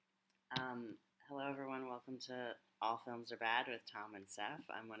Hello, everyone. Welcome to All Films Are Bad with Tom and Seth.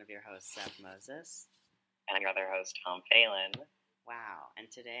 I'm one of your hosts, Seth Moses. And I'm your other host, Tom Phelan. Wow. And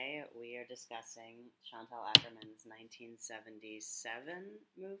today we are discussing Chantal Akerman's 1977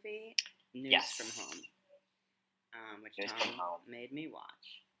 movie, News from Home, which News Tom from Home. made me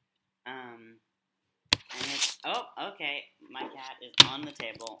watch. And it's... Oh, okay. My cat is on the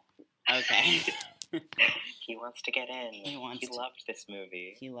table. Okay. He wants to get in. He loved this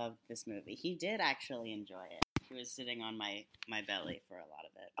movie. He loved this movie. He did actually enjoy it. He was sitting on my belly for a lot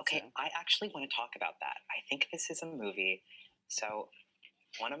of it. Okay, so. I actually want to talk about that. I think this is a movie. So,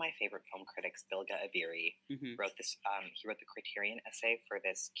 one of my favorite film critics, Bilge Ebiri, wrote this. He wrote the Criterion essay for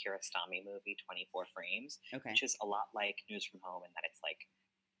this Kiarostami movie, 24 Frames, which is a lot like News from Home in that it's like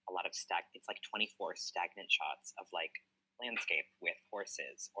a lot of It's like 24 stagnant shots of like landscape with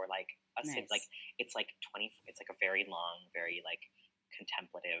horses, or like a nice. like it's like 20. It's like a very long, very like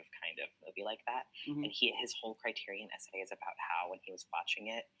contemplative kind of movie like that. And his whole Criterion essay is about how when he was watching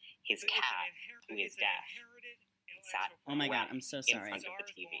it, his cat, who is deaf, sat. Oh my god, I'm so sorry. In front of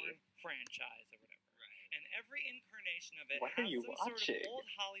the TV. Franchise or whatever. And every incarnation of it What has are you some watching? sort of old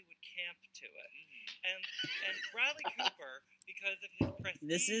Hollywood camp to it. And Bradley Cooper, because of his prestige.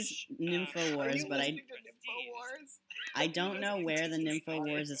 This is NymphoWars, but I don't know where the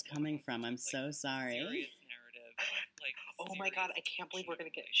NymphoWars is coming from. I'm so sorry. Serious narrative, like, oh my god, I can't believe we're gonna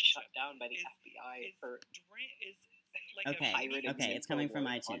get shut down by the FBI for Okay, it's coming from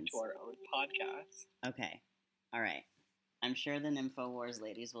iTunes. Onto our own podcast. Okay, all right. I'm sure the NymphoWars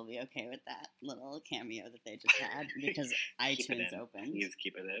ladies will be okay with that little cameo that they just had because iTunes opened. Please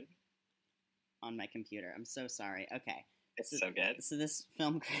keep it in. On my computer. I'm so sorry. Okay. It's so good. So this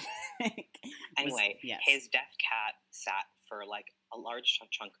film critic... Anyway, his deaf cat sat for like a large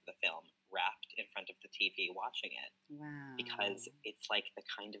chunk of the film wrapped in front of the TV watching it. Wow. Because it's like the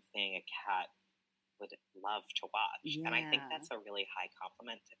kind of thing a cat would love to watch. Yeah. And I think that's a really high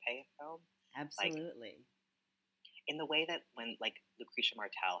compliment to pay a film. Absolutely. In the way that when, like, Lucretia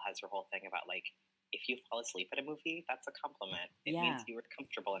Martel has her whole thing about, like, if you fall asleep at a movie, that's a compliment. It means you were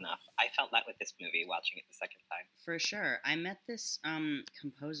comfortable enough. I felt that with this movie, watching it the second time. For sure. I met this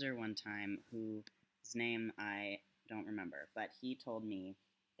composer one time whose name I don't remember, but he told me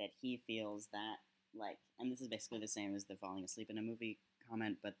that he feels that, like, and this is basically the same as the falling asleep in a movie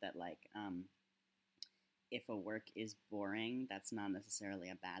comment, but that, like, if a work is boring, that's not necessarily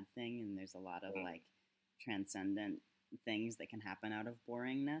a bad thing, and there's a lot of, like, transcendent things that can happen out of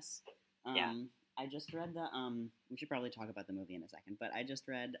boringness. I just read we should probably talk about the movie in a second, but I just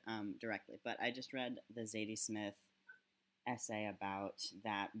read the Zadie Smith essay about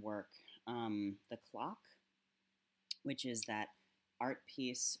that work, The Clock, which is that art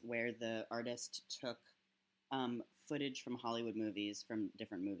piece where the artist took footage from Hollywood movies, from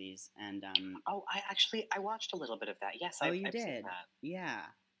different movies, and I watched a little bit of that. Yes, I've did. Seen that. Yeah.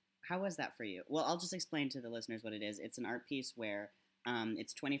 How was that for you? Well, I'll just explain to the listeners what it is. It's an art piece where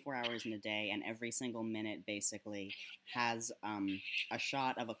it's 24 hours in a day, and every single minute basically has a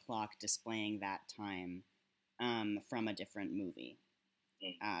shot of a clock displaying that time from a different movie.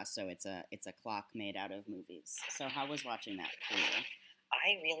 So it's a clock made out of movies. So how was watching that for you?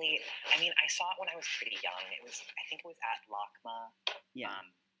 I saw it when I was pretty young. I think it was at LACMA. Yeah.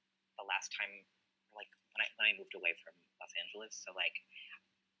 The last time, like when I moved away from Los Angeles, so like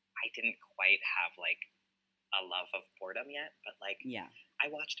I didn't quite have like a love of boredom yet, but like I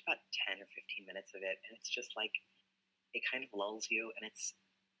watched about 10 or 15 minutes of it, and it's just like it kind of lulls you, and it's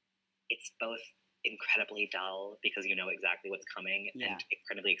both incredibly dull because you know exactly what's coming, and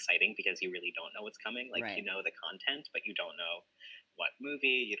incredibly exciting because you really don't know what's coming. Like you know the content, but you don't know what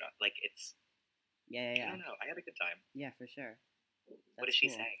movie. You don't like it's. I don't know. I had a good time. Yeah, for sure. What does she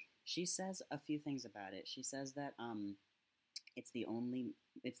say? She says a few things about it. She says that it's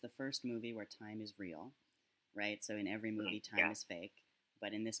the first movie where time is real, right? So in every movie, time is fake,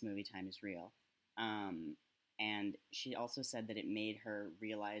 but in this movie, time is real. And she also said that it made her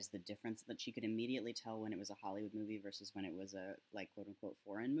realize the difference, that she could immediately tell when it was a Hollywood movie versus when it was a, like, quote-unquote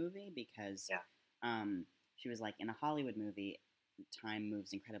foreign movie, because she was like, in a Hollywood movie, time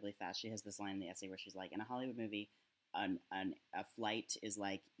moves incredibly fast. She has this line in the essay where she's like, in a Hollywood movie, a flight is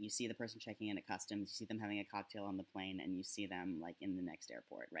like, you see the person checking in at customs, you see them having a cocktail on the plane, and you see them, like, in the next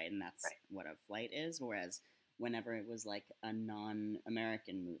airport, right? And that's what a flight is, whereas whenever it was like a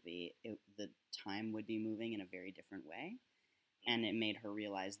non-American movie, the time would be moving in a very different way. And it made her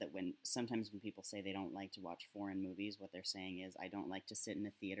realize that sometimes when people say they don't like to watch foreign movies, what they're saying is, I don't like to sit in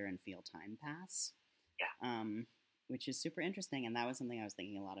a theater and feel time pass. Yeah. Which is super interesting, and that was something I was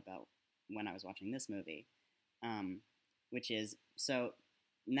thinking a lot about when I was watching this movie. Which is, so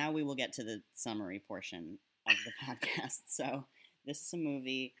now we will get to the summary portion of the podcast. So this is a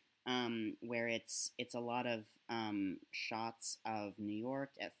movie where it's a lot of shots of New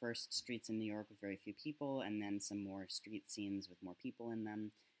York. At first, streets in New York with very few people, and then some more street scenes with more people in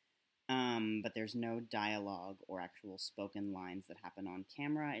them. But there's no dialogue or actual spoken lines that happen on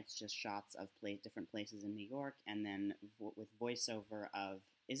camera. It's just shots of different places in New York, and then with voiceover of,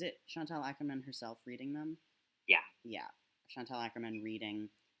 is it Chantal Akerman herself reading them? Yeah. Yeah. Chantal Akerman reading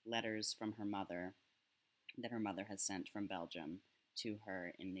letters from her mother that her mother has sent from Belgium to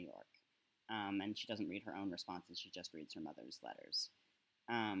her in New York. And she doesn't read her own responses, she just reads her mother's letters.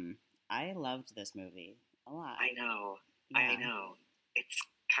 I loved this movie a lot. I know. It's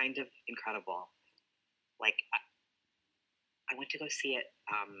kind of incredible. Like, I went to go see it,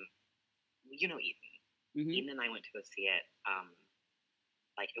 you know Eden. Mm-hmm. Eden and I went to go see it,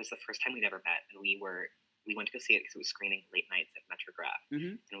 like, it was the first time we'd ever met, and we went to go see it because it was screening late nights at Metrograph,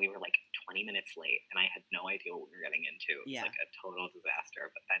 mm-hmm. and we were like 20 minutes late, and I had no idea what we were getting into. It was like a total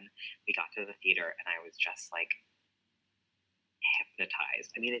disaster. But then we got to the theater, and I was just like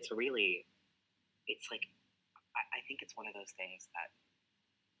hypnotized. I mean, it's like, I think it's one of those things that,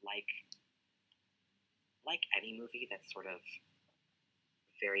 like any movie that's sort of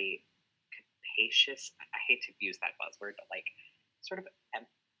very capacious. I hate to use that buzzword, but like sort of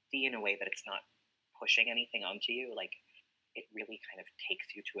empty in a way that it's not pushing anything onto you. Like, it really kind of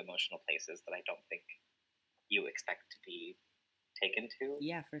takes you to emotional places that I don't think you expect to be taken to.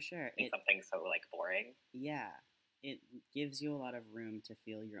 Yeah, for sure. Something so like boring. Yeah, it gives you a lot of room to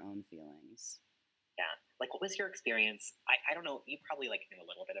feel your own feelings. Yeah. Like, what was your experience? I don't know, you probably like knew a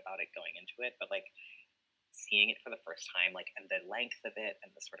little bit about it going into it, but like seeing it for the first time, like, and the length of it and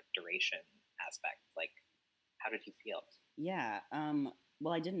the sort of duration aspect, like, how did you feel? Yeah.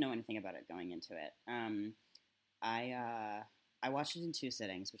 Well, I didn't know anything about it going into it. I watched it in 2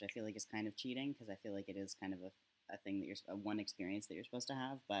 sittings, which I feel like is kind of cheating because I feel like it is kind of a thing that one experience that you're supposed to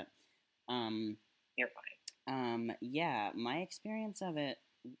have. But you're fine. Yeah, my experience of it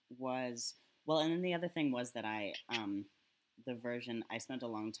was, well, and then the other thing was that I spent a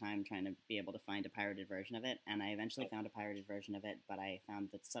long time trying to be able to find a pirated version of it, and I eventually found a pirated version of it, but I found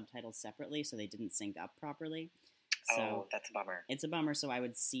the subtitles separately, so they didn't sync up properly. So that's a bummer. It's a bummer, so I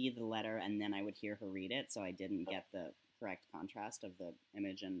would see the letter, and then I would hear her read it, so I didn't get the correct contrast of the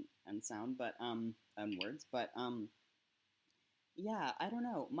image and sound, but, and words, but, yeah, I don't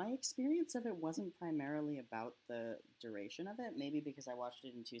know. My experience of it wasn't primarily about the duration of it, maybe because I watched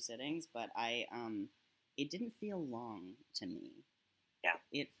it in 2 sittings, but it didn't feel long to me. Yeah.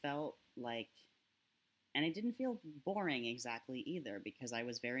 It felt like, and it didn't feel boring exactly either, because I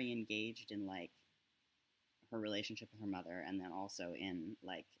was very engaged in, like, her relationship with her mother, and then also in,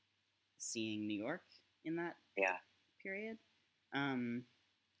 like, seeing New York in that period.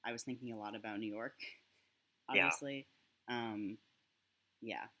 I was thinking a lot about New York, obviously.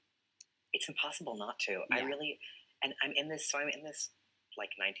 Yeah. It's impossible not to. Yeah. I'm in this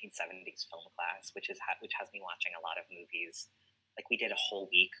like 1970s film class, which has me watching a lot of movies. Like, we did a whole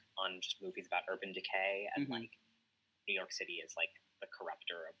week on just movies about urban decay, and mm-hmm. like New York City is like the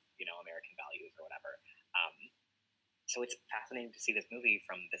corrupter of, you know, American values or whatever. So it's fascinating to see this movie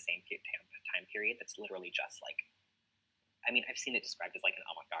from the same time period that's literally just like, I mean, I've seen it described as like an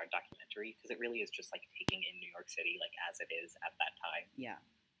avant-garde documentary, because it really is just like taking in New York City like as it is at that time. Yeah.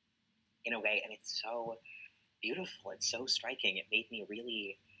 In a way, and it's so beautiful. It's so striking. It made me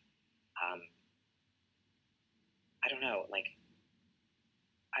really, I don't know, like,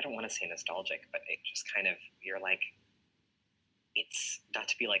 I don't want to say nostalgic, but it just kind of, you're like, it's not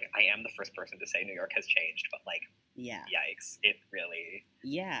to be like, I am the first person to say New York has changed, but like, yeah, yikes, it really,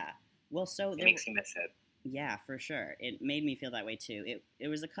 yeah. Well, so it makes you miss it. Yeah, for sure. It made me feel that way too. It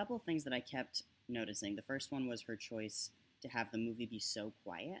was a couple of things that I kept noticing. The first one was her choice to have the movie be so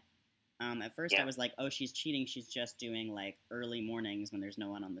quiet. At first I was like, oh, she's cheating. She's just doing like early mornings when there's no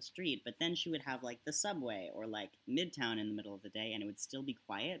one on the street. But then she would have like the subway or like Midtown in the middle of the day, and it would still be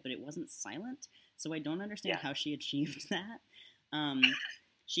quiet, but it wasn't silent. So I don't understand how she achieved that.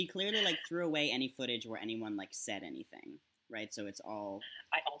 She clearly like threw away any footage where anyone like said anything, right? So it's all.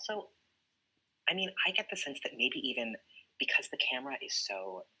 I mean, I get the sense that maybe even because the camera is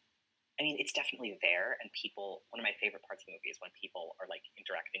so, I mean, it's definitely there, and people, one of my favorite parts of the movie is when people are, like,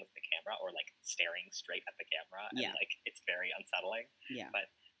 interacting with the camera or, like, staring straight at the camera, and, like, it's very unsettling. Yeah. But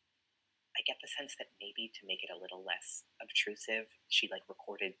I get the sense that maybe to make it a little less obtrusive, she, like,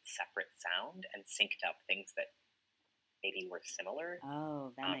 recorded separate sound and synced up things that maybe were similar.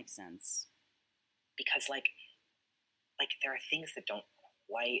 Oh, that makes sense. Because, like, there are things that don't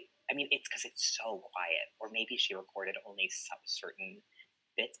quite, I mean, it's because it's so quiet, or maybe she recorded only some certain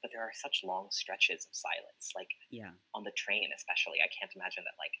bits, but there are such long stretches of silence. Like, on the train especially, I can't imagine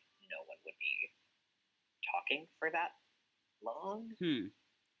that, like, no one would be talking for that long.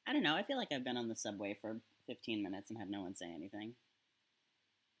 I don't know. I feel like I've been on the subway for 15 minutes and had no one say anything.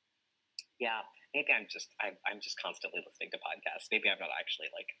 Yeah, maybe I'm just constantly listening to podcasts. Maybe I'm not actually,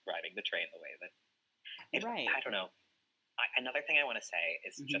 like, riding the train the way that... Right. I don't know. Another thing I want to say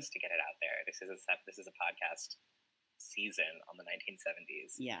is just to get it out there. This is a podcast season on the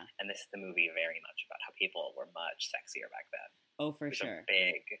 1970s. Yeah. And this is the movie very much about how people were much sexier back then. Oh, for sure. A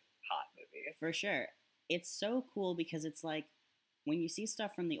big, hot movie. For sure. It's so cool because it's like, when you see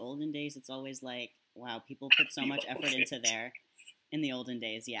stuff from the olden days, it's always like, wow, people put so much effort into in the olden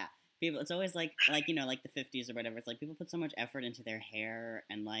days, yeah. It's always like you know, like the 50s or whatever. It's like people put so much effort into their hair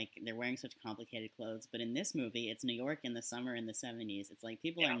and like they're wearing such complicated clothes. But in this movie, it's New York in the summer in the 70s. It's like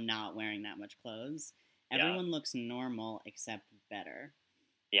people are not wearing that much clothes. Everyone looks normal except better.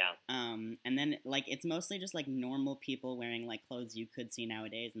 Yeah. And then like it's mostly just like normal people wearing like clothes you could see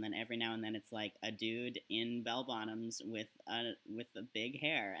nowadays, and then every now and then it's like a dude in bell bottoms with a big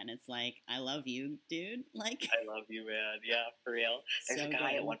hair, and it's like, I love you, dude. Like, I love you, man. Yeah, for real. There's so a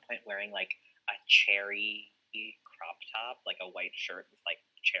guy at one point wearing like a cherry crop top, like a white shirt with like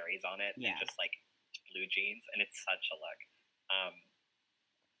cherries on it, and just like blue jeans, and it's such a look.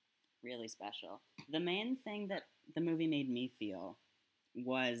 Really special. The main thing that the movie made me feel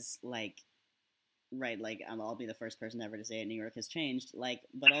was like, right, like I'll be the first person ever to say it, New York has changed, like,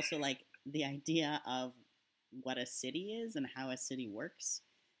 but also like the idea of what a city is and how a city works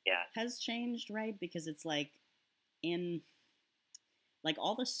has changed, right? Because it's like in like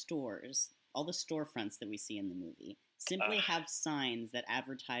all the storefronts that we see in the movie simply have signs that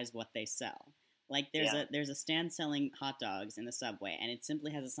advertise what they sell. Like there's a stand selling hot dogs in the subway, and it simply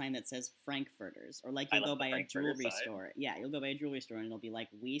has a sign that says Frankfurters. Or like you'll go by a jewelry store. Yeah, you'll go by a jewelry store, and it'll be like,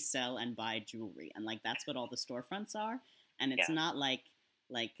 we sell and buy jewelry, and like that's what all the storefronts are. And it's not like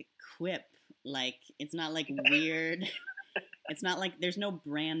Quip, like it's not like weird. It's not like there's no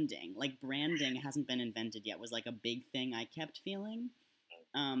branding. Like branding hasn't been invented yet. Was like a big thing I kept feeling.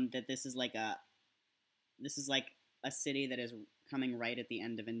 That this is like a city that is coming right at the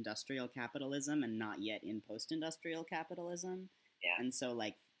end of industrial capitalism and not yet in post-industrial capitalism. Yeah. And so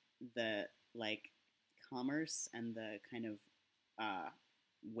like the like commerce and the kind of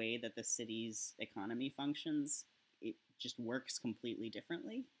way that the city's economy functions, it just works completely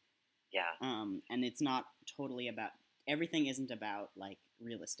differently. Yeah. And it's not totally about, everything isn't about like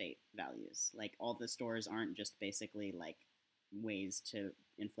real estate values. Like all the stores aren't just basically like ways to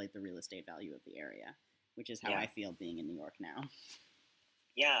inflate the real estate value of the area, which is how I feel being in New York now.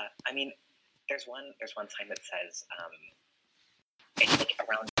 Yeah, I mean, there's one sign that says, it's like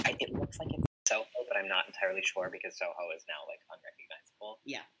around, it looks like it's Soho, but I'm not entirely sure because Soho is now like unrecognizable.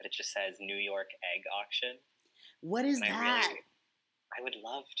 Yeah. But it just says New York Egg Auction. What is that? I would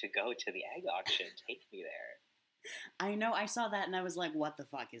love to go to the egg auction. Take me there. I know, I saw that and I was like, what the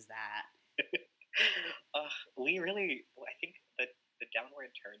fuck is that? I think that the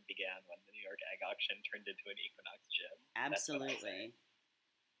downward turn began when the New York Egg Auction turned into an Equinox gym.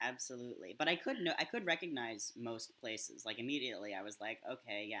 Absolutely. But I could recognize most places. Like immediately I was like,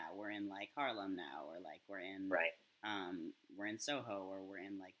 okay, yeah, we're in like Harlem now, or like we're in we're in Soho, or we're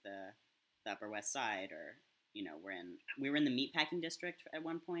in like the Upper West Side, or you know, we were in the meatpacking district at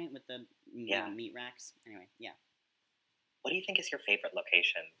one point with the meat racks. Anyway, yeah. What do you think is your favorite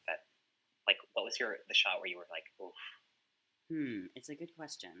location that, like, what was the shot where you were like, oof? It's a good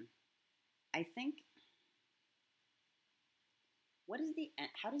question. I think,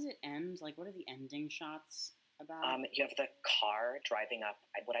 how does it end? Like, what are the ending shots about? You have the car driving up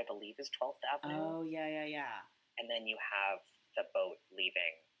what I believe is 12th Avenue. Oh, yeah. And then you have the boat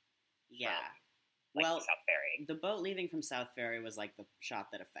leaving. Yeah. From, South Ferry. The boat leaving from South Ferry was, like, the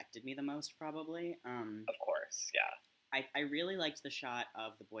shot that affected me the most, probably. Of course, yeah. I really liked the shot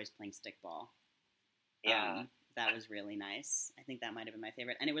of the boys playing stickball. Yeah. That was really nice. I think that might have been my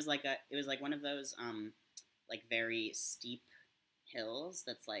favorite. And it was like one of those like very steep hills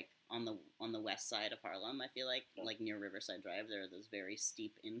that's like on the west side of Harlem. I feel like near Riverside Drive, there are those very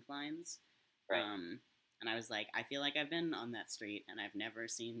steep inclines. Right. And I was like, I feel like I've been on that street and I've never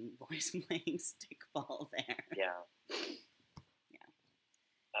seen boys playing stickball there. Yeah.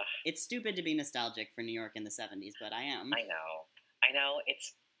 It's stupid to be nostalgic for New York in the 70s, but I am. I know.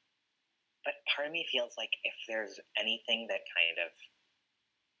 But part of me feels like if there's anything that kind of,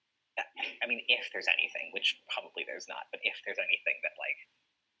 I mean, if there's anything, which probably there's not, but if there's anything that like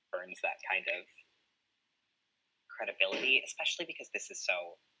earns that kind of credibility, especially because this is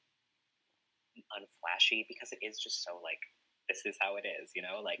so unflashy, because it is just so like this is how it is, you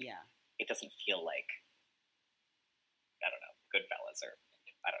know? Like, it doesn't feel like, I don't know, Goodfellas or,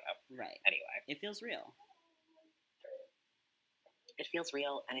 I don't know. Right. Anyway. It feels real. It feels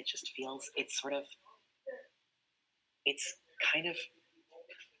real, and it just feels, it's kind of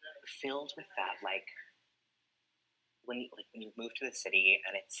filled with that, like when you move to the city,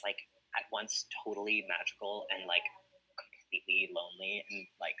 and it's, like, at once totally magical and, like, completely lonely and,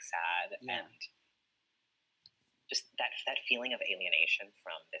 like, sad, and just that feeling of alienation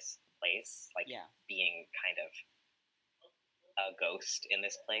from this place, like, being kind of a ghost in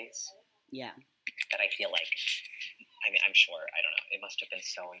this place. Yeah. That I feel like, I mean, I'm sure, I don't know, it must have been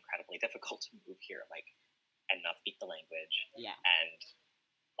so incredibly difficult to move here, like, and not speak the language. Yeah. And,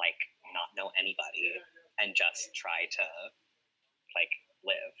 like, not know anybody, and just try to, like,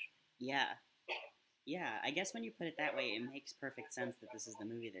 live. Yeah. Yeah, I guess when you put it that way, it makes perfect sense that this is the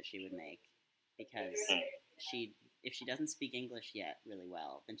movie that she would make. Because if she doesn't speak English yet really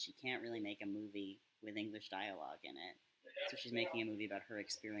well, then she can't really make a movie with English dialogue in it. So she's making a movie about her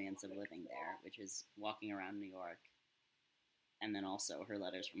experience of living there, which is walking around New York, and then also her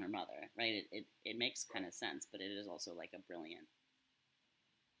letters from her mother, right? It makes kind of sense, but it is also, like, a brilliant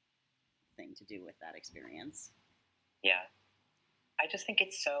thing to do with that experience. Yeah. I just think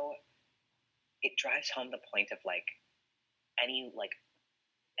it's so, it drives home the point of, like, any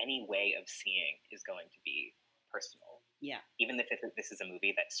way of seeing is going to be personal. Yeah. Even if this is a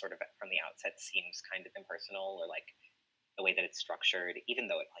movie that sort of from the outset seems kind of impersonal, or, like, the way that it's structured, even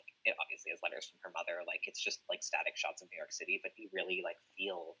though it obviously has letters from her mother, like, it's just, like, static shots of New York City, but you really, like,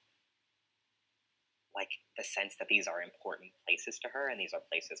 feel, like, the sense that these are important places to her, and these are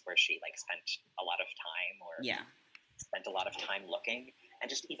places where she, like, spent a lot of time, or spent a lot of time looking,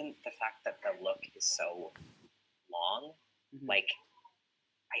 and just even the fact that the look is so long, like,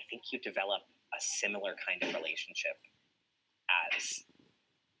 I think you develop a similar kind of relationship as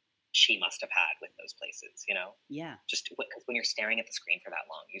she must have had with those places, you know? Yeah. Just because when you're staring at the screen for that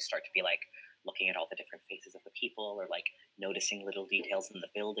long, you start to be, like, looking at all the different faces of the people, or, like, noticing little details in the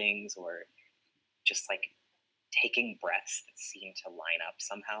buildings, or just, like, taking breaths that seem to line up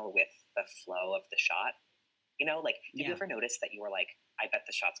somehow with the flow of the shot. You know, like, did you ever notice that you were like, I bet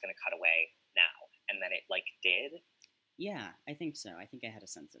the shot's going to cut away now, and then it, like, did? Yeah, I think so. I think I had a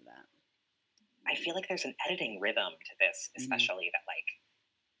sense of that. I feel like there's an editing rhythm to this, especially that, like,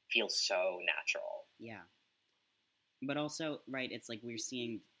 feels so natural. Yeah. But also, right, it's like we're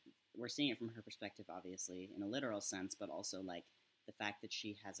seeing it from her perspective, obviously, in a literal sense, but also, like, the fact that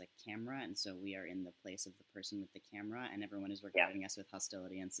she has a camera, and so we are in the place of the person with the camera, and everyone is regarding us with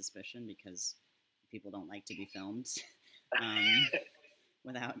hostility and suspicion because people don't like to be filmed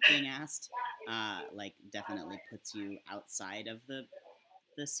without being asked. Like, definitely puts you outside of the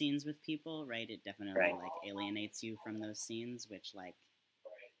scenes with people, right? It definitely like alienates you from those scenes, which, like,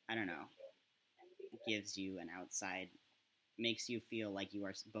 I don't know, gives you an outside, makes you feel like you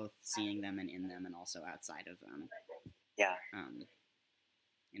are both seeing them and in them, and also outside of them. Yeah.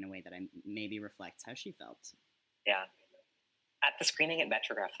 In a way that maybe reflects how she felt. Yeah. At the screening at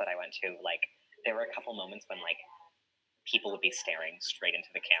Metrograph that I went to, like, there were a couple moments when, like, people would be staring straight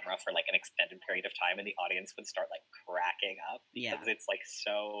into the camera for, like, an extended period of time, and the audience would start, like, cracking up because it's, like,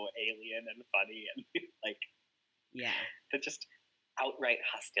 so alien and funny, and, like, the just outright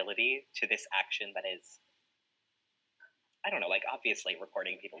hostility to this action that is, I don't know, like, obviously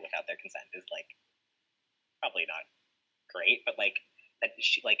recording people without their consent is, like, probably not great, but, like, that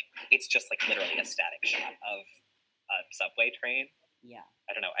she, like, it's just, like, literally a static shot of a subway train. Yeah.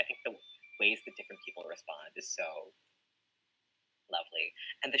 I don't know. I think the ways that different people respond is so lovely.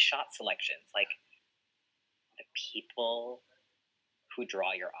 And the shot selections, like, the people who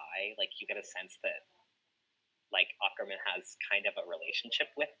draw your eye, like, you get a sense that, like, Aukerman has kind of a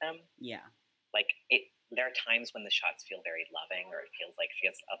relationship with them. Yeah. Like, there are times when the shots feel very loving, or it feels like she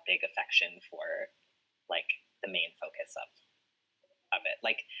has a big affection for, like, the main focus of it.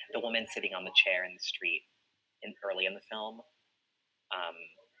 Like, the woman sitting on the chair in the street early in the film,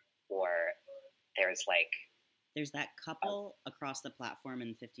 or there's that couple across the platform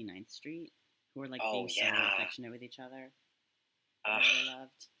in 59th Street who are, like, being so affectionate with each other. I really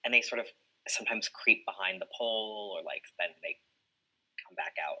loved. And they sort of sometimes creep behind the pole, or, like, then they come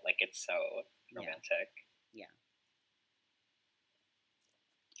back out. Like, it's so romantic. Yeah.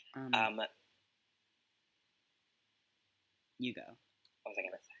 You go. What was I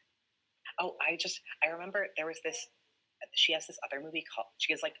gonna say? Oh, I remember there was this. She has this other movie called.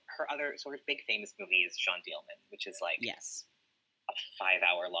 She has, like, her other sort of big famous movie is Jeanne Dielman, which is, like, a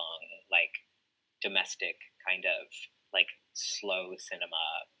 5-hour long, like, domestic kind of, like, slow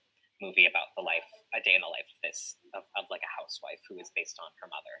cinema movie about a day in the life of like a housewife who is based on her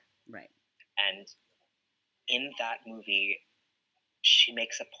mother. Right. And in that movie, she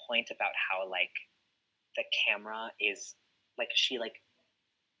makes a point about how like the camera is like she like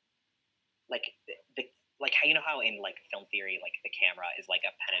the like how, you know how in like film theory, like the camera is like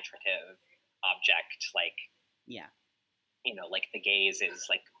a penetrative object, like, yeah, you know, like the gaze is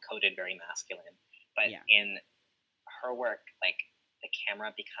like coded very masculine, but yeah. in her work, like the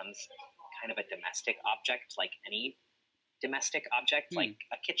camera becomes kind of a domestic object, like any domestic object, like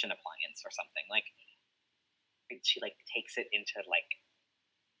a kitchen appliance or something. Like she like takes it into like,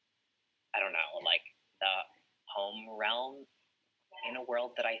 I don't know, like the home realm in a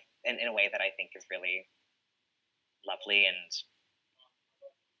world that in a way that I think is really lovely. And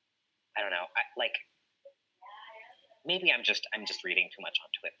I don't know, like maybe I'm just reading too much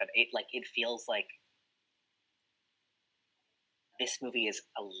onto it, but it feels like this movie is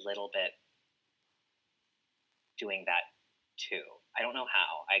a little bit doing that too. I don't know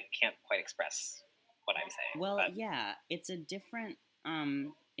how. I can't quite express what I'm saying. Well, yeah, it's a different,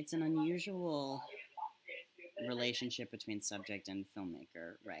 it's an unusual relationship between subject and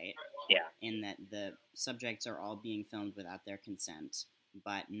filmmaker, right? Yeah. In that the subjects are all being filmed without their consent,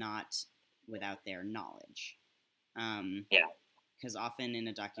 but not without their knowledge. Yeah. Because often in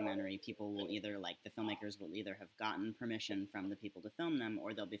a documentary, people will either, like, the filmmakers will either have gotten permission from the people to film them,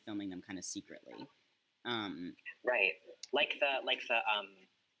 or they'll be filming them kind of secretly. Right. Like the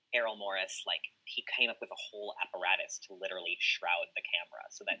Errol Morris, like, he came up with a whole apparatus to literally shroud the camera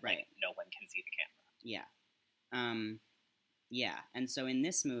so that like no one can see the camera. Yeah. Yeah. And so in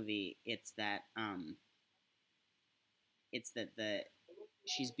this movie, it's that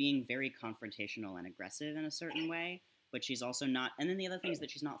she's being very confrontational and aggressive in a certain way, but she's also not. And then the other thing is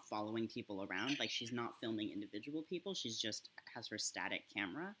that she's not following people around. Like, she's not filming individual people. She's just has her static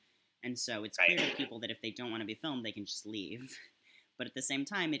camera. And so it's clear to people that if they don't want to be filmed, they can just leave. But at the same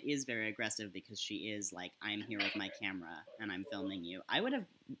time, it is very aggressive because she is like, I'm here with my camera and I'm filming you. I would have,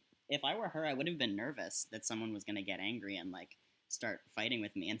 if I were her, I would have been nervous that someone was going to get angry and like start fighting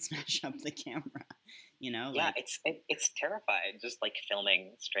with me and smash up the camera. You know? Yeah, it's terrifying just like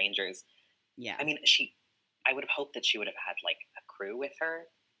filming strangers. Yeah. I mean, I would have hoped that she would have had like a crew with her.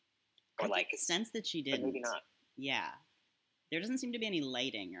 Or I get the sense that she didn't. But maybe not. Yeah. There doesn't seem to be any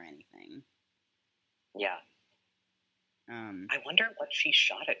lighting or anything. Yeah. I wonder what she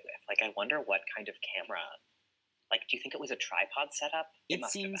shot it with. Like, I wonder what kind of camera. Like, do you think it was a tripod setup? It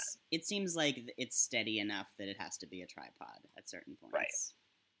seems like it's steady enough that it has to be a tripod at certain points.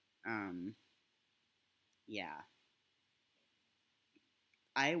 Right. Yeah.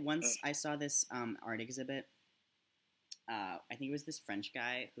 I saw this art exhibit. I think it was this French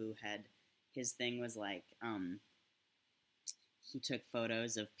guy who had, his thing was like, he took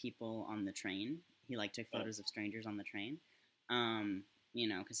photos of people on the train. He like took photos of strangers on the train. You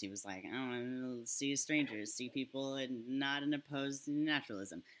know, because he was like, oh, see strangers, see people, and not an opposed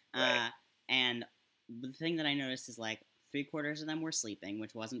naturalism. Right. And the thing that I noticed is like 3/4 of them were sleeping,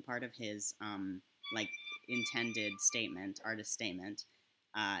 which wasn't part of his like intended statement, artist statement.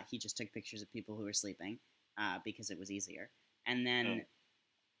 He just took pictures of people who were sleeping because it was easier. And then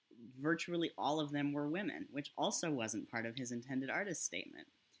virtually all of them were women, which also wasn't part of his intended artist statement.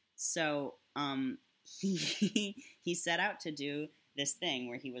 So he set out to do this thing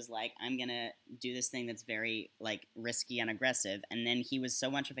where he was like, I'm gonna do this thing that's very like risky and aggressive, and then he was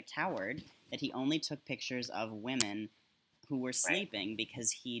so much of a coward that he only took pictures of women who were sleeping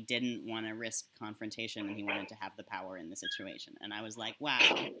because he didn't want to risk confrontation and he wanted to have the power in the situation. And I was like, wow,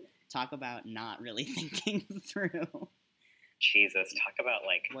 talk about not really thinking through. Jesus, talk about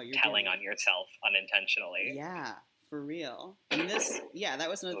like telling on yourself unintentionally. Yeah, for real. And this, yeah, that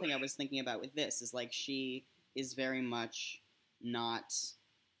was another thing I was thinking about with this, is like she is very much not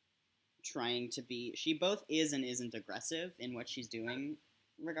trying to be, she both is and isn't aggressive in what she's doing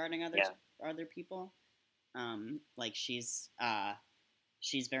regarding other people. Like she's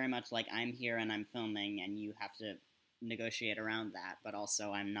very much like, I'm here and I'm filming and you have to negotiate around that, but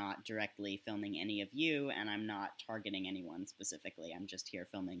also I'm not directly filming any of you and I'm not targeting anyone specifically. I'm just here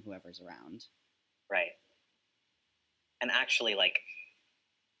filming whoever's around. Right. And actually, like,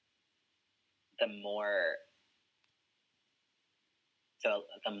 the more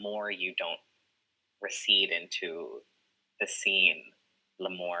you don't recede into the scene, the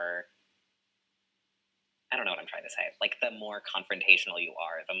more, I don't know what I'm trying to say. Like, the more confrontational you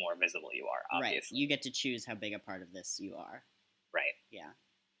are, the more visible you are, obviously. Right. You get to choose how big a part of this you are. Right. Yeah.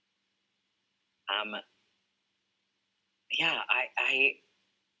 Yeah,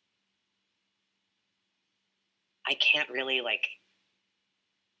 I can't really, like,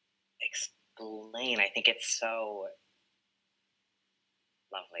 Lane. I think it's so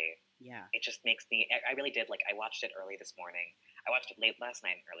lovely. Yeah. It just makes me, I really did, like, I watched it early this morning. I watched it late last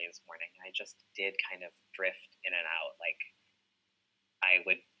night and early this morning. And I just did kind of drift in and out. Like, I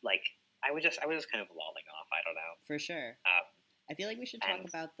was just kind of lolling off. I don't know. For sure. I feel like we should talk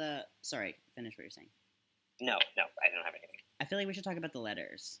about sorry, finish what you're saying. No, I don't have anything. I feel like we should talk about the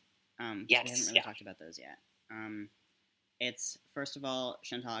letters. Yes. We haven't really talked about those yet. It's, first of all,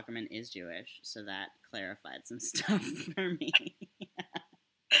 Chantal Akerman is Jewish, so that clarified some stuff for me.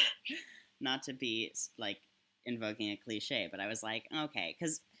 Not to be, like, invoking a cliche, but I was like, okay,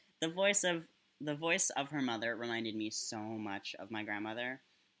 because the voice of her mother reminded me so much of my grandmother,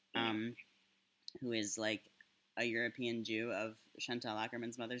 who is, like, a European Jew of Chantal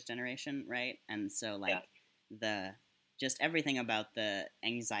Akerman's mother's generation, right? And so, like, just everything about the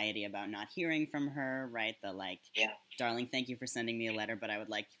anxiety about not hearing from her, right? The, like, darling, thank you for sending me a letter, but I would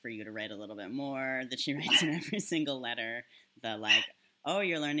like for you to write a little bit more, that she writes in every single letter. The, like, oh,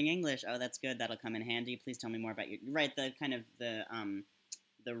 you're learning English. Oh, that's good. That'll come in handy. Please tell me more about you. Right, the kind of the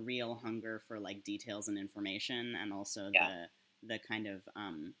real hunger for, like, details and information, and also the kind of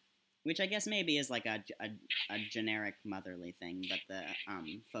which I guess maybe is like a generic motherly thing, but the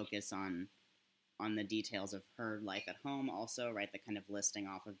focus on the details of her life at home also, right? The kind of listing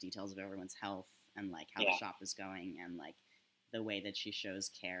off of details of everyone's health and, like, how the shop is going, and, like, the way that she shows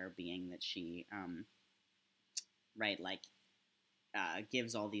care being that she, right, like,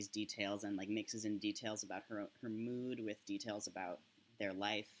 gives all these details and, like, mixes in details about her mood with details about their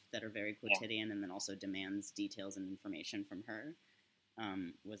life that are very quotidian, and then also demands details and information from her,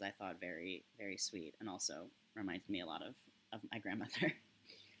 was, I thought, very, very sweet, and also reminds me a lot of my grandmother.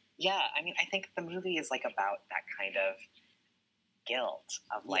 Yeah, I mean, I think the movie is, like, about that kind of guilt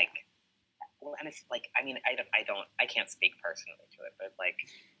of, like, well, and it's, like, I mean, I can't speak personally to it, but, like,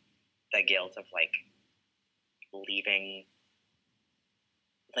 the guilt of, like, leaving,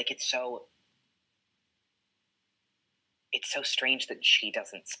 like, it's so strange that she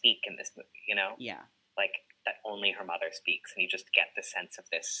doesn't speak in this movie, you know? Yeah. Like, that only her mother speaks, and you just get the sense of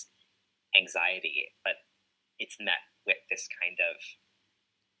this anxiety, but it's met with this kind of,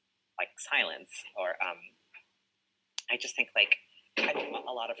 like, silence, or I just think, like, I think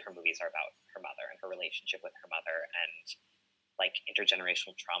a lot of her movies are about her mother and her relationship with her mother, and, like,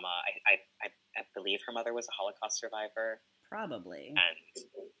 intergenerational trauma. I believe her mother was a Holocaust survivor. Probably. And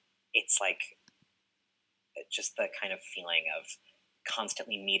it's, like, just the kind of feeling of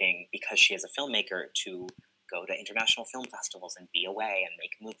constantly needing, because she is a filmmaker, to go to international film festivals and be away and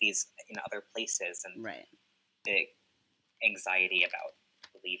make movies in other places, and the anxiety about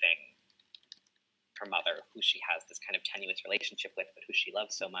leaving her mother, who she has this kind of tenuous relationship with, but who she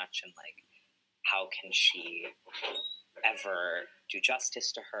loves so much, and, like, how can she ever do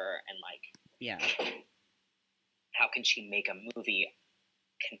justice to her, and, like, how can she make a movie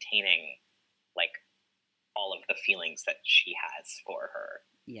containing, like, all of the feelings that she has for her.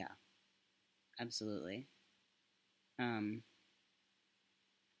 Yeah, absolutely.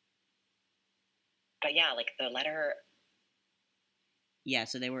 But yeah, like, the letter. Yeah,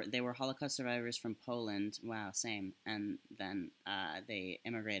 so they were Holocaust survivors from Poland. Wow, same. And then they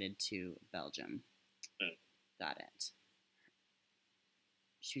immigrated to Belgium. Got it.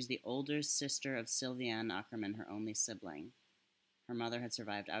 She was the older sister of Sylviane Akerman, her only sibling. Her mother had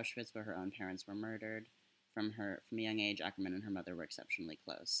survived Auschwitz, where her own parents were murdered. From a young age, Akerman and her mother were exceptionally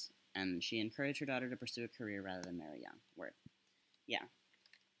close, and she encouraged her daughter to pursue a career rather than marry young. Word. Yeah.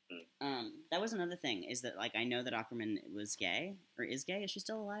 That was another thing, is that, like, I know that Akerman was gay, or is gay. Is she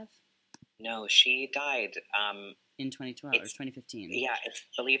still alive? No, she died. In 2012 or 2015. Yeah, it's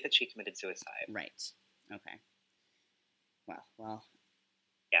believed that she committed suicide. Right. Okay. Well.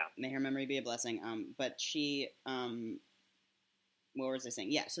 Yeah. May her memory be a blessing. But she, what was I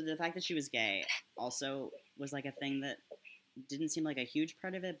saying? Yeah, so the fact that she was gay also was, like, a thing that didn't seem like a huge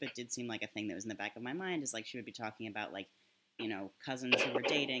part of it, but did seem like a thing that was in the back of my mind, is, like, she would be talking about, like, you know, cousins who were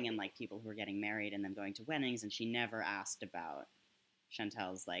dating and, like, people who were getting married and them going to weddings, and she never asked about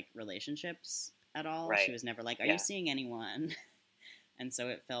Chantal's, like, relationships at all. Right. She was never like, are you seeing anyone? And so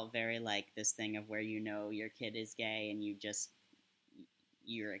it felt very like this thing of where, you know, your kid is gay and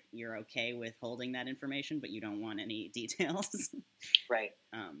you're okay with holding that information, but you don't want any details. Right.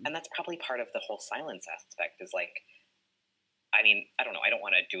 And that's probably part of the whole silence aspect, is, like, I mean, I don't know, I don't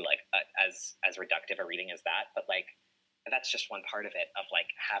want to do, like, as reductive a reading as that, but, like, that's just one part of it, of, like,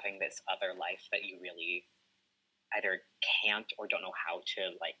 having this other life that you really either can't or don't know how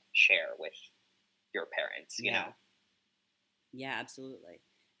to, like, share with your parents, you know? Yeah, absolutely.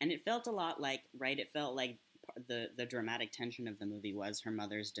 And it felt a lot like, right, it felt like the dramatic tension of the movie was her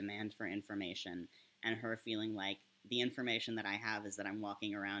mother's demand for information and her feeling like the information that I have is that I'm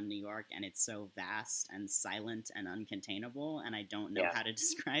walking around New York and it's so vast and silent and uncontainable, and I don't know how to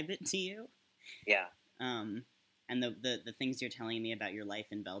describe it to you. Yeah. And the things you're telling me about your life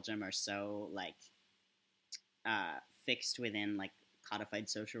in Belgium are so like fixed within like codified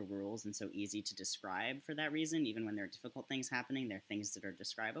social rules and so easy to describe for that reason. Even when there are difficult things happening, there are things that are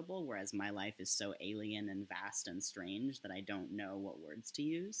describable, whereas my life is so alien and vast and strange that I don't know what words to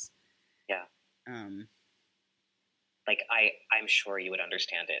use. Yeah. Like, I'm sure you would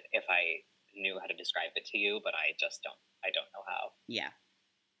understand it if I knew how to describe it to you, but I just don't. I don't know how. Yeah.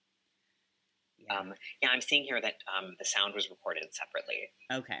 I'm seeing here that the sound was recorded separately.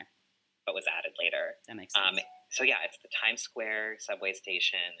 Okay. But was added later. That makes sense. So yeah, it's the Times Square subway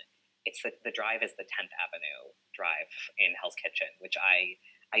station. It's the drive is the 10th Avenue Drive in Hell's Kitchen, which I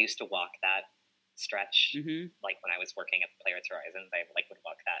used to walk that stretch. Mm-hmm. Like when I was working at Playwrights Horizons, I like would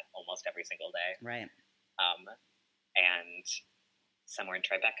walk that almost every single day. Right. And somewhere in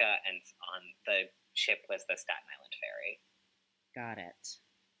Tribeca, and on the ship was the Staten Island Ferry. Got it.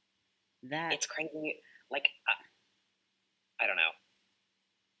 It's crazy. Like, I don't know.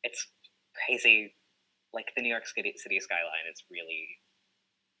 It's crazy. Like, the New York City skyline is really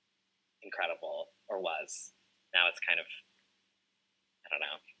incredible, or was. Now it's kind of, I don't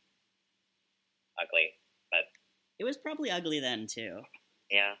know, ugly, but... It was probably ugly then, too.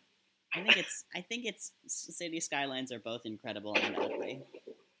 Yeah. I think it's city skylines are both incredible and ugly.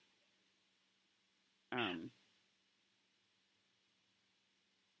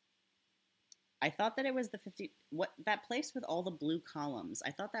 I thought that it was that place with all the blue columns.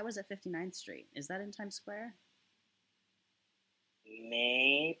 I thought that was at 59th Street. Is that in Times Square?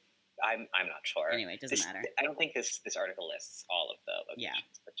 Maybe. I'm not sure. Anyway, it doesn't matter. I don't think this article lists all of the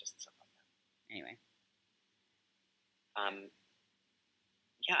locations, but just some of them. Anyway.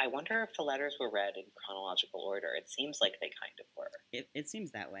 Yeah, I wonder if the letters were read in chronological order. It seems like they kind of were. It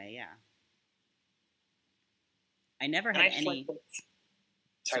seems that way, yeah. I never had any...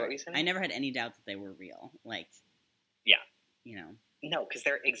 Sorry, what were you saying? I never had any doubt that they were real. Like... Yeah. You know. No, because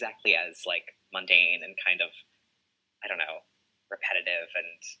they're exactly as, like, mundane and kind of, I don't know, repetitive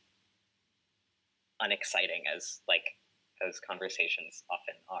and unexciting as, like, those conversations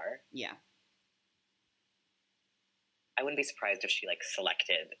often are. Yeah. I wouldn't be surprised if she, like,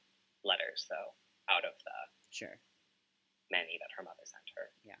 selected letters, though, out of the many that her mother sent her.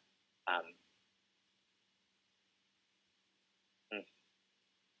 Yeah.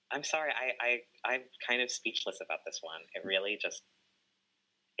 I'm sorry, I'm kind of speechless about this one. It really just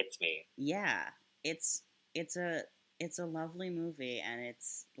hits me. Yeah. It's a lovely movie, and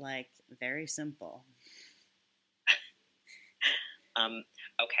it's, like, very simple.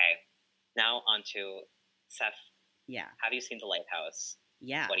 Okay. Now on to Seth. Yeah. Have you seen The Lighthouse?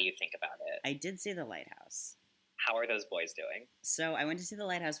 Yeah. What do you think about it? I did see The Lighthouse. How are those boys doing? So I went to see The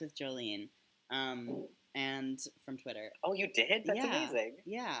Lighthouse with Jolene, and from Twitter. Oh, you did? That's amazing.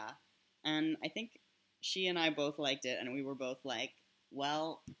 Yeah. And I think she and I both liked it, and we were both like,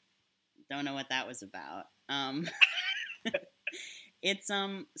 well, don't know what that was about. It's,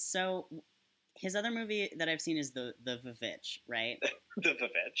 so his other movie that I've seen is the Vavitch, right? The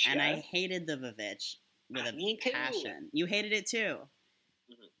Vavitch, and I hated the Vavitch with a passion. You hated it too?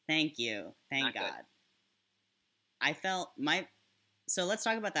 Mm-hmm. Thank you. Thank God. Good. I felt so let's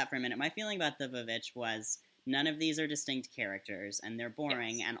talk about that for a minute. My feeling about the Vavitch was none of these are distinct characters, and they're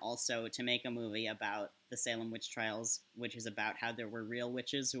boring, and also to make a movie about the Salem witch trials, which is about how there were real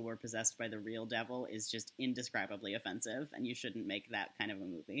witches who were possessed by the real devil, is just indescribably offensive, and you shouldn't make that kind of a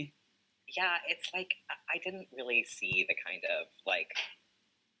movie. Yeah, it's like, I didn't really see the kind of, like,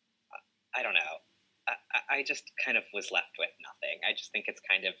 I don't know. I just kind of was left with nothing. I just think it's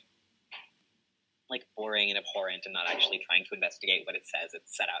kind of, like, boring and abhorrent and not actually trying to investigate what it says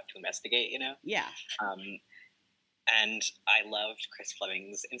it's set out to investigate, you know? Yeah. And I loved Chris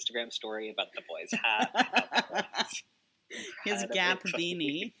Fleming's Instagram story about the boy's hat. His Gap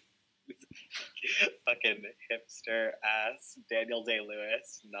beanie. Fucking hipster ass Daniel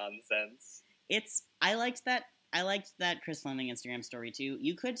Day-Lewis nonsense. I liked that Chris Fleming Instagram story too.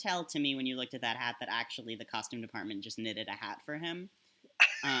 You could tell to me when you looked at that hat that actually the costume department just knitted a hat for him.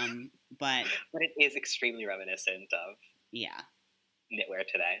 But it is extremely reminiscent of knitwear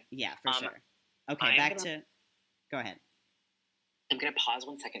today. Yeah, for sure. Okay, go ahead. I'm going to pause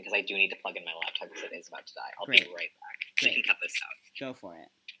 1 second because I do need to plug in my laptop because it is about to die. I'll be right back. Great. We can cut this out. Go for it.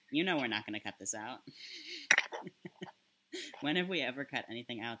 You know we're not going to cut this out. When have we ever cut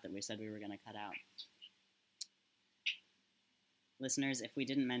anything out that we said we were going to cut out? Listeners, if we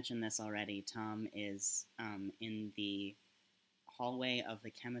didn't mention this already, Tom is in the hallway of the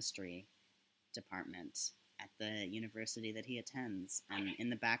chemistry department at the university that he attends. And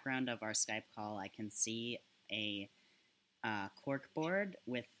in the background of our Skype call, I can see a cork board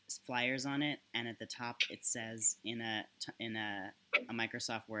with flyers on it, and at the top it says in a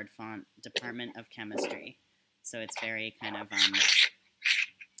Microsoft Word font, Department of Chemistry. So it's very kind of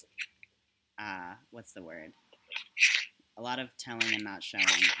what's the word? A lot of telling and not showing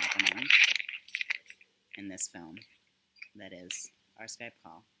happening in this film. That is our Skype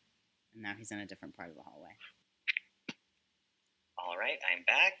call. And now he's in a different part of the hallway. All right, I'm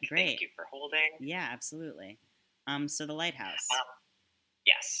back. Great. Thank you for holding. Yeah, absolutely. So The Lighthouse.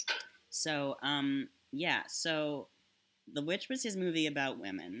 Yes. So, so The Witch was his movie about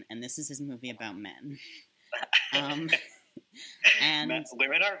women, and this is his movie about men. And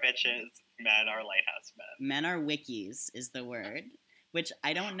women are bitches, men are lighthouse men. Men are wikis is the word, which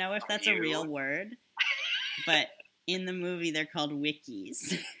I don't know if that's a real word, but in the movie they're called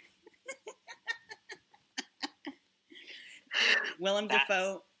wikis. Willem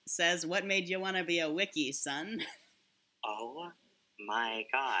Dafoe says, "What made you want to be a wiki, son?" Oh my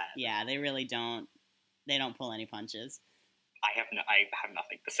god. Yeah, they really don't. They don't pull any punches. I have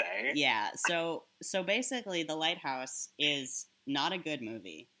nothing to say. Yeah, so basically, The Lighthouse is not a good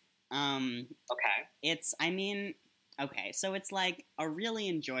movie. Okay. So it's like a really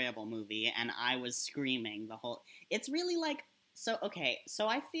enjoyable movie, and I was screaming the whole. It's really like so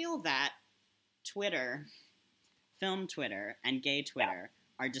I feel that Twitter, film Twitter, and gay Twitter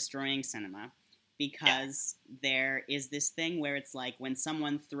are destroying cinema. Because there is this thing where it's like when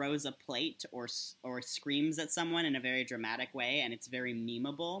someone throws a plate or screams at someone in a very dramatic way, and it's very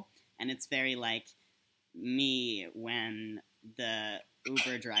memeable, and it's very like me when the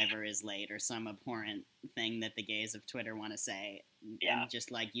Uber driver is late or some abhorrent thing that the gays of Twitter want to say, and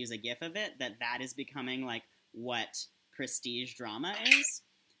just like use a gif of it, that is becoming like what prestige drama is.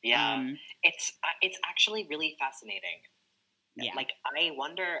 Yeah, it's actually really fascinating. Yeah. Like, I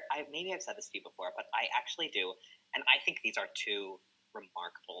wonder, maybe I've said this to you before, but I actually do, and I think these are two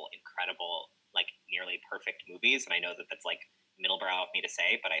remarkable, incredible, like, nearly perfect movies, and I know that that's, like, middlebrow of me to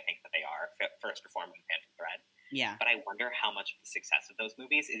say, but I think that they are, First Reformed and Phantom Thread. Yeah. But I wonder how much of the success of those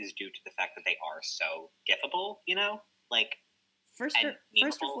movies is due to the fact that they are so gifable, you know? Like, First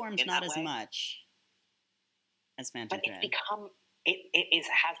Reformed not as much as Phantom Thread. But it's become... It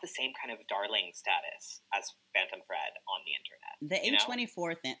has the same kind of darling status as Phantom Thread on the internet. The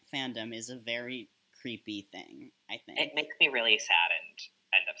A24 fandom is a very creepy thing, I think. It makes me really sad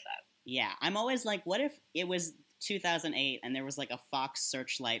and upset. Yeah, I'm always like, what if it was 2008 and there was like a Fox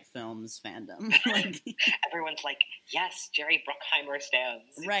Searchlight Films fandom? Like, everyone's like, yes, Jerry Bruckheimer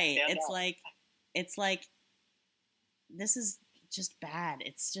stands. Right, it's like, this is just bad.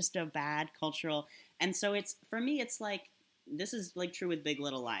 It's just a bad cultural... And so for me, it's like, this is, like, true with Big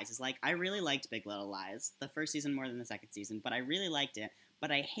Little Lies. It's like, I really liked Big Little Lies, the first season more than the second season, but I really liked it.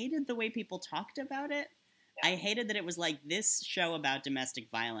 But I hated the way people talked about it. Yeah. I hated that it was like, this show about domestic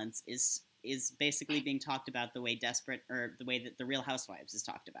violence is basically being talked about the way the way that The Real Housewives is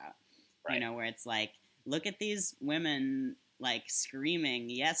talked about. Right. You know, where it's like, look at these women, like, screaming,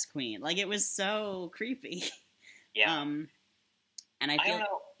 yes, queen. Like, it was so creepy. Yeah. And I feel... I don't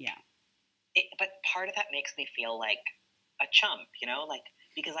know. Yeah. But part of that makes me feel like a chump, you know, like,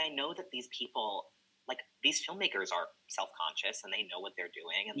 because I know that these people, like, these filmmakers are self-conscious and they know what they're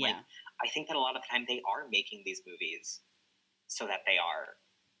doing, and like, I think that a lot of the time they are making these movies so that they are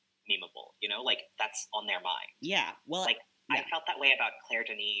memeable, you know, like, that's on their mind. Yeah, well, like, I felt that way about Claire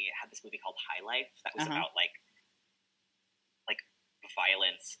Denis. Had this movie called High Life that was about like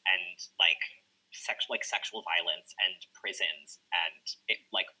violence and like sexual violence and prisons, and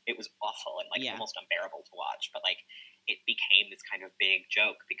it was awful and like almost unbearable to watch, but like it became this kind of big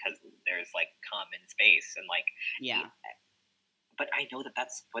joke because there's like cum in space and like but I know that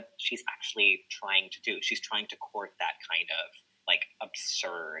that's what she's actually trying to do. She's trying to court that kind of like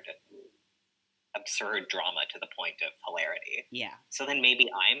absurd drama to the point of hilarity. Yeah. So then maybe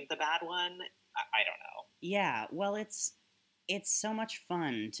I'm the bad one. I don't know. Yeah. Well, it's so much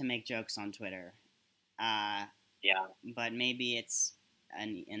fun to make jokes on Twitter. But maybe it's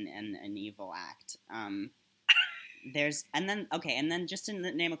an evil act. And then just to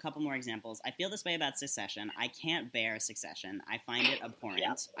name a couple more examples, I feel this way about Succession. I can't bear Succession. I find it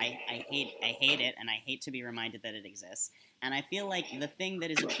abhorrent. I hate it, and I hate to be reminded that it exists. And I feel like the thing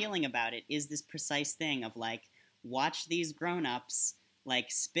that is appealing about it is this precise thing of like, watch these grown-ups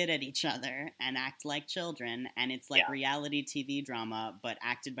like spit at each other and act like children, and it's like reality TV drama, but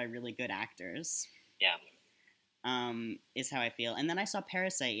acted by really good actors. Yeah. is how I feel. And then I saw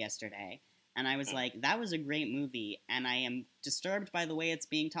Parasite yesterday, and I was like, that was a great movie, and I am disturbed by the way it's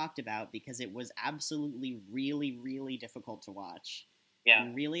being talked about because it was absolutely really, really difficult to watch. Yeah.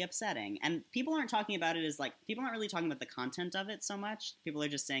 And really upsetting. And people aren't talking about it as, like, people aren't really talking about the content of it so much. People are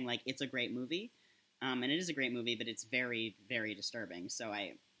just saying, like, it's a great movie. And it is a great movie, but it's very, very disturbing. So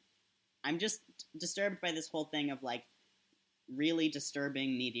I'm just disturbed by this whole thing of, like, really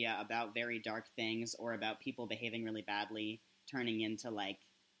disturbing media about very dark things or about people behaving really badly turning into, like,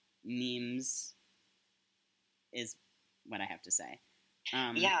 memes is what I have to say.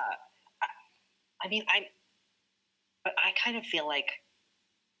 Yeah. I mean, but I kind of feel like,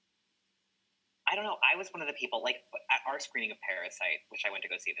 I don't know, I was one of the people, like, at our screening of Parasite, which I went to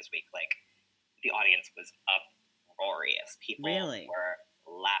go see this week, like, the audience was uproarious. People were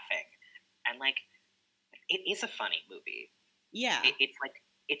laughing. And, like, it is a funny movie. Yeah. It's like,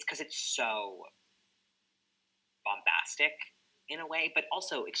 it's because it's so bombastic in a way, but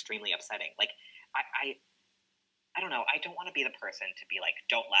also extremely upsetting. Like, I don't know, I don't want to be the person to be like,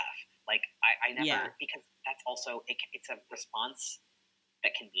 don't laugh. Like, I never, because that's also, it's a response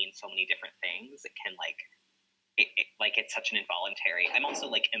that can mean so many different things. It can, like, it's such an involuntary. I'm also,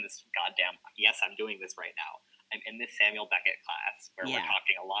 like, in this goddamn, yes, I'm doing this right now. I'm in this Samuel Beckett class where we're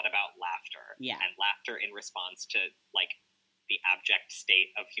talking a lot about laughter. Yeah. And laughter in response to, like, the abject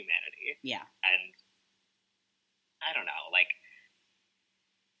state of humanity. Yeah. And I don't know, like,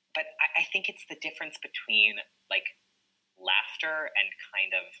 but I think it's the difference between, like, laughter and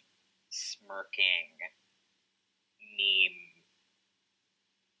kind of smirking meme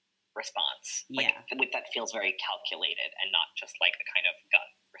response. Like, that feels very calculated and not just like a kind of gut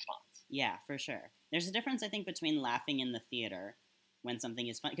response. Yeah, for sure. There's a difference, I think, between laughing in the theater when something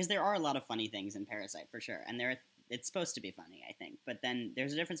is funny, because there are a lot of funny things in Parasite, for sure, and it's supposed to be funny, I think, but then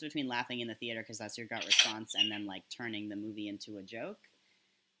there's a difference between laughing in the theater because that's your gut response and then, like, turning the movie into a joke.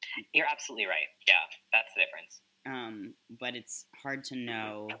 You're absolutely right. Yeah, that's the difference. But it's hard to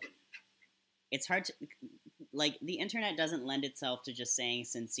know. It's hard to, like, the internet doesn't lend itself to just saying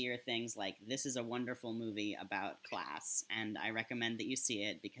sincere things like, this is a wonderful movie about class, and I recommend that you see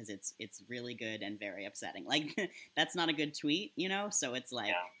it because it's really good and very upsetting. Like, that's not a good tweet, you know? So it's like...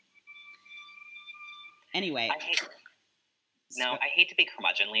 Yeah. Anyway. I hate to be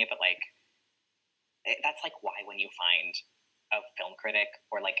curmudgeonly, but, like, that's, like, why when you find a film critic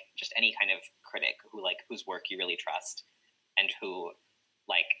or, like, just any kind of critic who, like, whose work you really trust and who,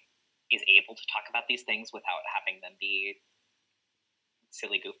 like, is able to talk about these things without having them be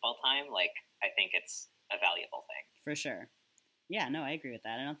silly goofball time, like, I think it's a valuable thing. For sure. Yeah, no, I agree with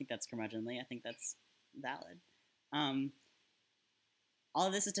that. I don't think that's curmudgeonly. I think that's valid. All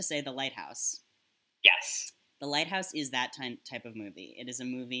of this is to say The Lighthouse. Yes. The Lighthouse is that type of movie. It is a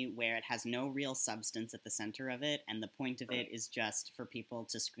movie where it has no real substance at the center of it, and the point of it is just for people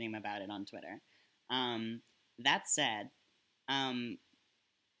to scream about it on Twitter. That said,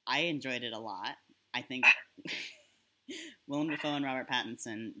 I enjoyed it a lot. I think Willem Dafoe and Robert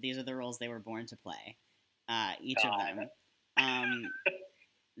Pattinson, these are the roles they were born to play. Each of them.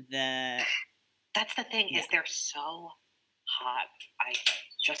 That's the thing, is they're so hot. I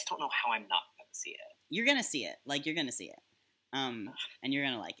just don't know how I'm not going to see it. You're going to see it. Like, you're going to see it. And you're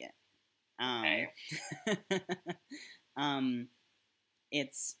going to like it. Okay.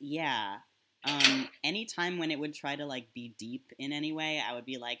 It's, yeah. Anytime when it would try to, like, be deep in any way, I would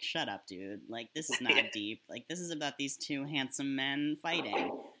be like, shut up, dude. Like, this is not deep. Like, this is about these two handsome men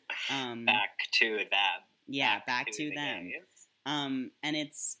fighting. Back to them. Yeah, back to them. And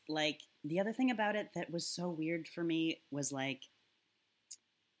it's, like, the other thing about it that was so weird for me was, like,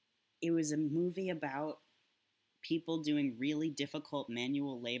 it was a movie about people doing really difficult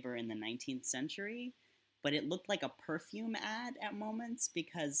manual labor in the 19th century, but it looked like a perfume ad at moments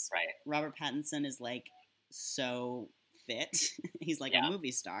because Robert Pattinson is, like, so fit. He's like a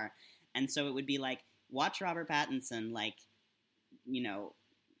movie star. And so it would be like, watch Robert Pattinson, like, you know,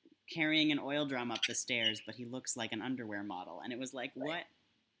 carrying an oil drum up the stairs, but he looks like an underwear model. And it was like,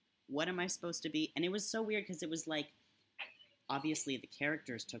 what am I supposed to be? And it was so weird because it was like, obviously the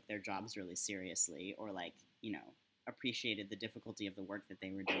characters took their jobs really seriously or, like, you know, appreciated the difficulty of the work that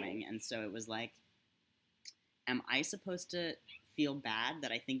they were doing. And so it was like, am I supposed to feel bad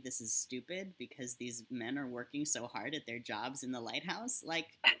that I think this is stupid because these men are working so hard at their jobs in the lighthouse? Like,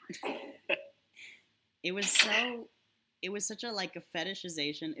 it was such a, like, a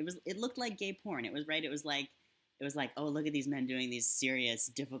fetishization. It looked like gay porn. It was like, oh, look at these men doing these serious,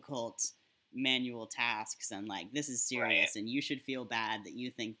 difficult manual tasks, and, like, this is serious, and you should feel bad that you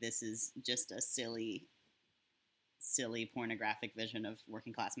think this is just a silly pornographic vision of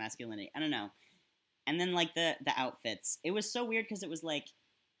working class masculinity. I don't know. And then like the outfits, it was so weird because it was like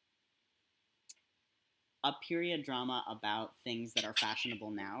a period drama about things that are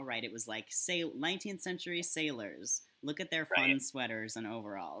fashionable now, right? It was like 19th century sailors. Look at their fun sweaters and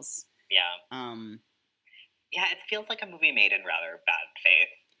overalls. Yeah. Yeah, it feels like a movie made in rather bad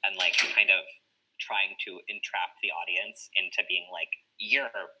faith and like kind of trying to entrap the audience into being like, you're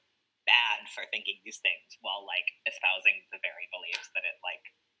bad for thinking these things, while like espousing the very beliefs that it like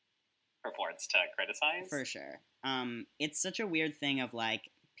purports to criticize. For sure. It's such a weird thing of like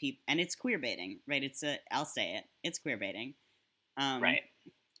and it's queer baiting, right? I'll say it. It's queer baiting. Right.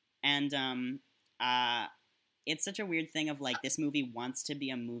 And it's such a weird thing of like this movie wants to be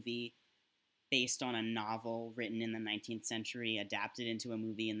a movie based on a novel written in the 19th century, adapted into a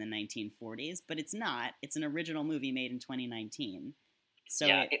movie in the 1940s, but it's not. It's an original movie made in 2019. So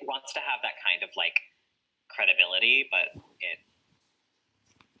yeah, it wants to have that kind of like credibility, but it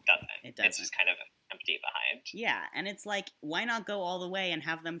doesn't. It's just kind of empty behind. Yeah, and it's like, why not go all the way and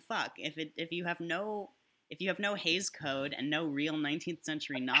have them fuck? If you have no Hays Code and no real 19th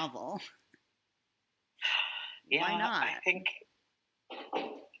century novel, yeah, why not? I think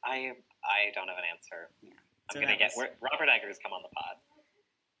I don't have an answer. Yeah. So I'm gonna get Robert Eggers come on the pod.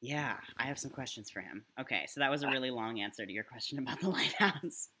 Yeah, I have some questions for him. Okay, so that was a really long answer to your question about the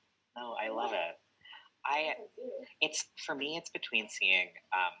lighthouse. No, I love it. It's for me. It's between seeing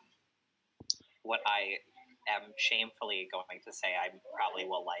what I am shamefully going to say I probably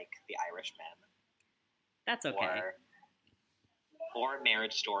will like, The Irishman. That's okay. Or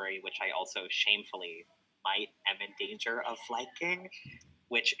Marriage Story, which I also shamefully am in danger of liking,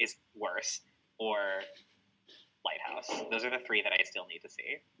 which is worse. Or Lighthouse. Those are the three that I still need to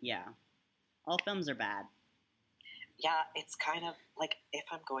see. Yeah. All films are bad. Yeah, it's kind of like if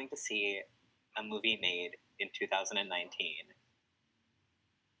I'm going to see a movie made in 2019,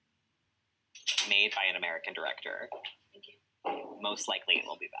 made by an American director, most likely it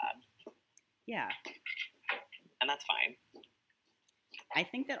will be bad. Yeah. And that's fine. I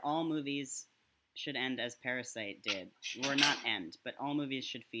think that all movies should end as Parasite did. Or not end, but all movies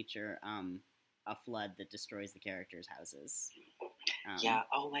should feature a flood that destroys the characters' houses. Yeah,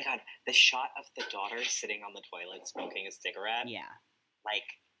 oh my god. The shot of the daughter sitting on the toilet smoking a cigarette. Yeah. Like,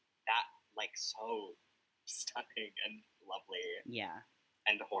 that, like, so stunning and lovely. Yeah.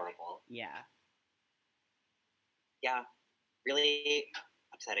 And horrible. Yeah. Yeah. Really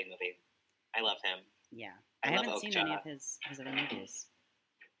upsetting movie. I love him. Yeah. I haven't seen any of his other movies.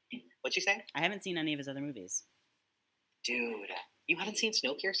 What'd you say? I haven't seen any of his other movies. Dude, you haven't seen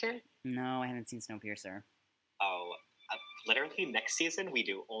Snowpiercer? No, I haven't seen Snowpiercer. Oh, literally next season we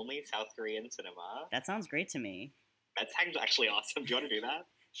do only South Korean cinema. That sounds great to me. That sounds actually awesome. Do you want to do that?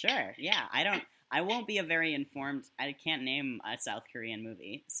 Sure, yeah. I won't be a very informed, I can't name a South Korean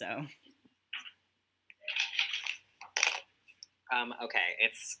movie, so. Okay,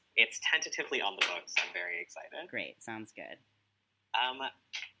 it's tentatively on the books. I'm very excited. Great, sounds good.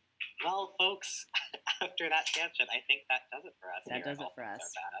 Well, folks, after that tangent, I think that does it for us. That does it for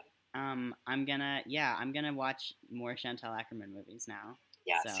us. I'm gonna watch more Chantal Akerman movies now.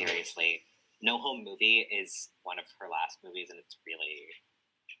 Yeah, so. Seriously. No Home Movie is one of her last movies, and it's really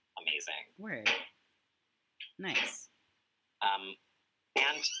amazing. Word. Nice.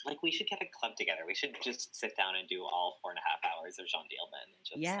 And, like, we should get a club together. We should just sit down and do all 4.5 hours of Jeanne Dielman and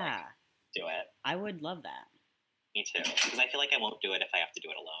just, do it. I would love that. Me too. Because I feel like I won't do it if I have to do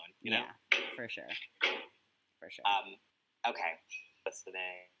it alone, you know? For sure. For sure. Okay.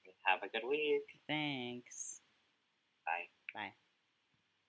 Listening. Have a good week. Thanks. Bye. Bye.